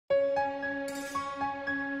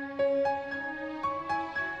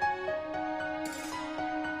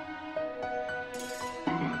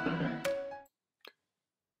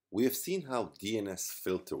We have seen how DNS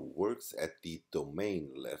filter works at the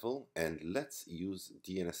domain level, and let's use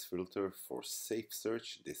DNS filter for safe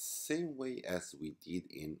search the same way as we did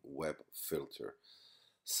in web filter.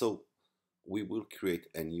 So we will create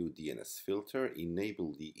a new DNS filter,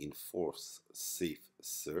 enable the enforce safe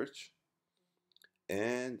search,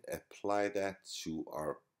 and apply that to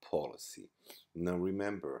our policy. Now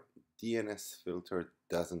remember, DNS filter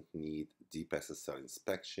doesn't need deep SSL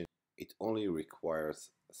inspection. It only requires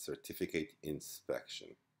certificate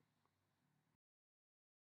inspection.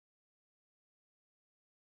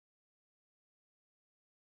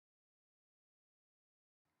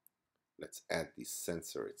 Let's add the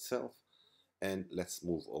sensor itself, and let's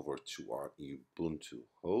move over to our Ubuntu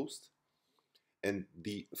host. And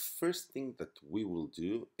the first thing that we will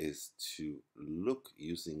do is to look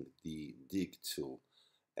using the dig tool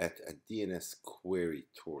at a DNS query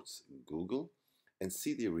towards Google and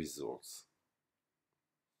see the results.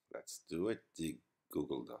 Let's do it, dig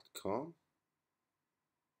google.com.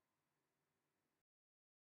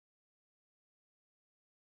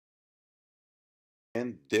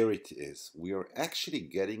 And there it is. We are actually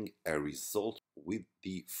getting a result with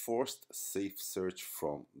the forced safe search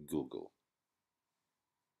from Google.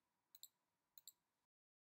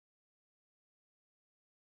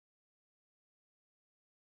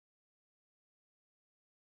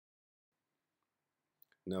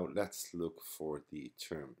 Now let's look for the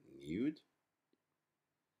term nude.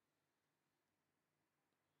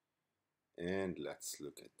 And let's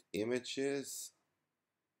look at images.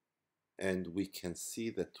 And we can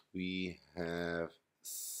see that we have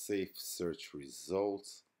safe search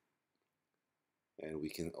results. And we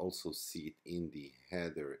can also see it in the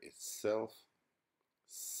header itself.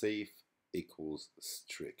 Safe equals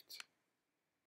strict.